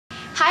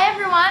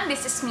everyone,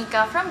 this is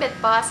Mica from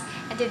BitPOS,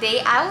 and today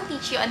I will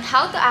teach you on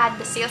how to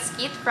add the sales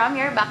kit from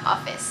your back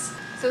office.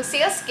 So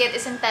sales kit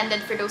is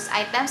intended for those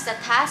items that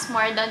has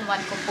more than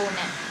one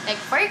component. Like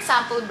for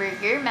example,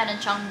 burger,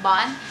 meron siyang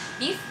bun,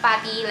 beef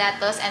patty,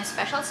 lettuce, and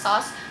special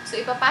sauce. So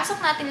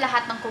ipapasok natin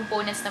lahat ng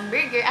components ng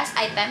burger as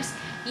items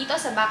dito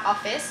sa back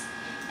office.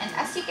 And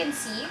as you can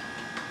see,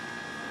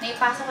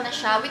 naipasok ko na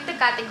siya with the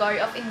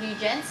category of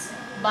ingredients,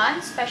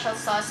 bun, special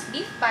sauce,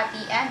 beef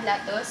patty, and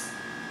lettuce.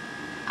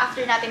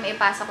 After natin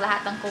maipasok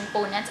lahat ng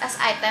components as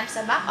items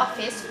sa back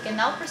office, we can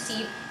now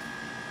proceed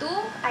to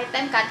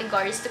item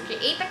categories to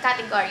create a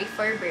category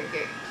for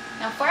burger.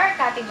 Now for our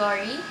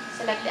category,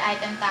 select the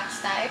item tax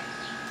type,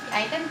 the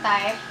item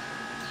type,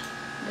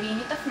 the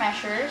unit of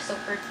measure, so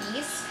per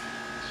piece,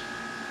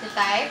 the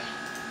type,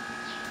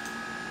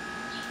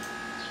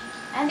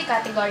 and the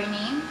category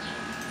name,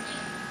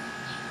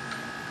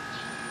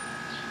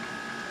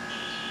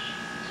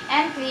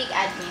 and click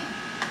Add New.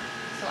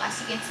 So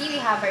as you can see,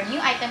 we have our new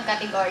item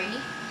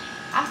category.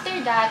 After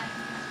that,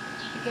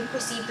 you can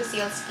proceed to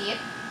sales kit.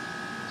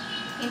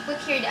 Input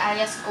here the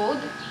alias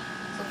code.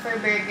 So for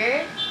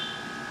burger,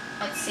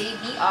 let's say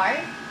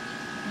BR.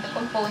 The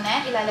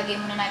component, ilalagay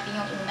muna natin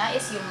yung una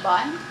is yung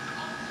bun.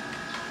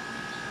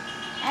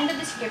 And the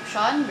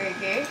description,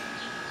 burger.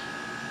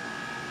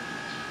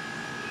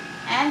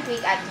 And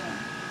click Add New.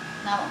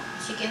 Now,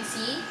 as you can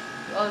see,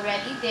 we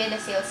already did the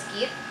sales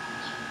kit.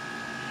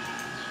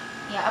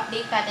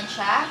 I-update natin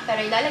siya,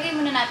 pero ilalagay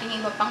muna natin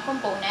yung iba pang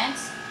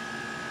components.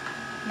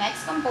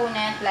 Next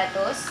component,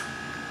 lettuce.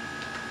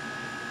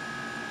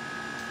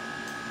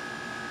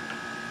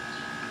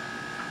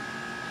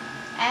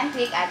 And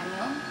click Add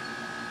New.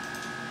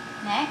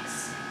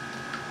 Next,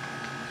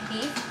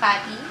 beef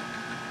patty.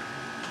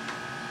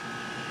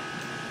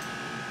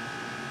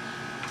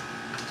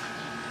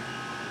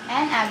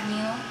 And Add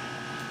New.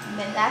 And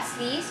then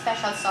lastly,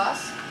 special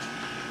sauce.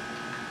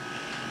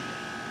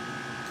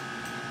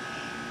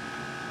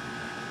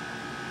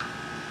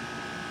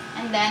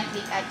 And then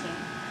click Add New.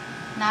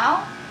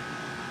 Now,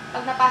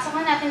 pag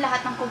napasok na natin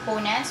lahat ng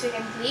components, we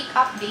can click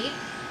Update.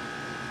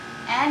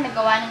 And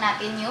nagawa na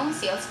natin yung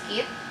sales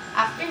kit.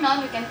 After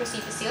nun, we can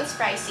proceed to sales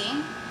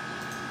pricing.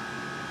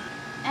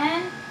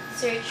 And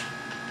search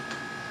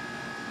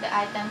the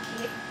item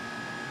kit.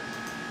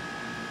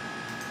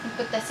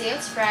 Input the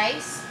sales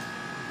price.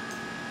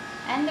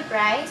 And the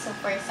price. So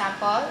for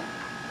example,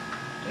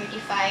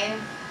 35.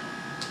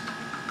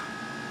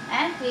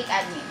 And click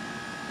Add New.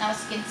 Now,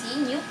 as you can see,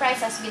 new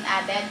price has been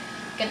added.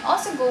 You can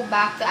also go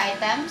back to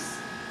items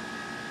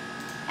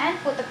and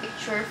put a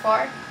picture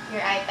for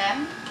your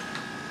item.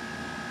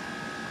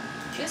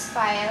 Choose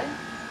file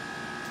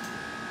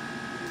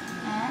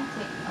and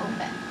click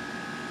open.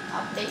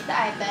 Update the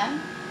item.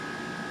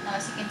 Now,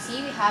 as you can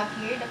see, we have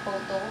here the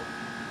photo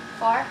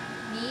for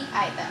the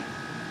item.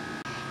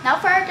 Now,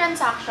 for our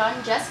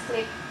transaction, just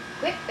click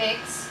Quick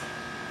Picks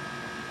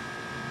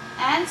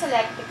and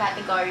select the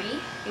category.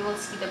 You will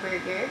see the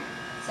burger.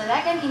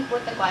 Select and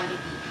input the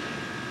quantity.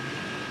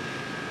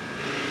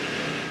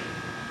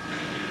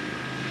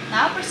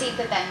 Now proceed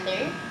to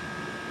tender.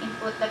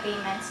 Input the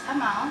payments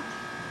amount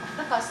of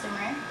the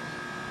customer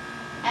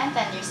and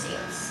tender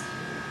sales.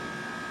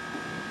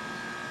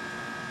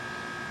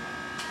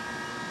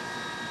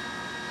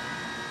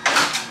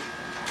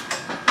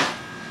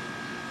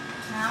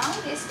 Now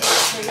this is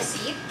the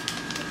receipt.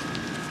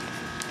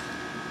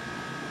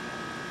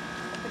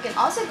 We can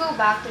also go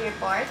back to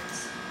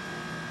reports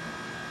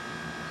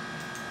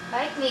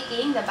by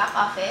clicking the back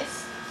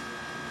office,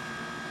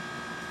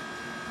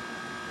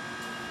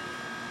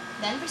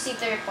 then proceed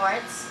to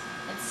reports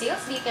and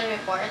sales detail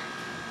report,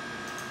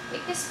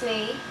 click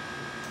display,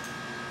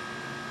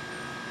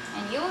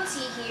 and you will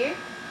see here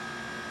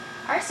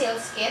our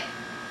sales kit,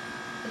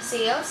 the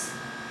sales,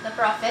 the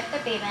profit, the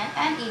payment,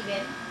 and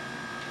even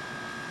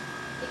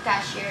the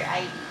cashier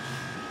ID.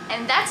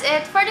 And that's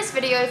it for this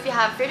video. If you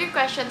have further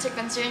questions or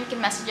concerns, you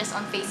can message us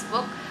on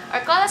Facebook or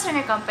call us on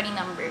our company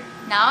number.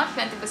 Now, if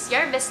you want to boost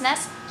your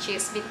business,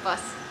 choose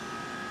BitPOS.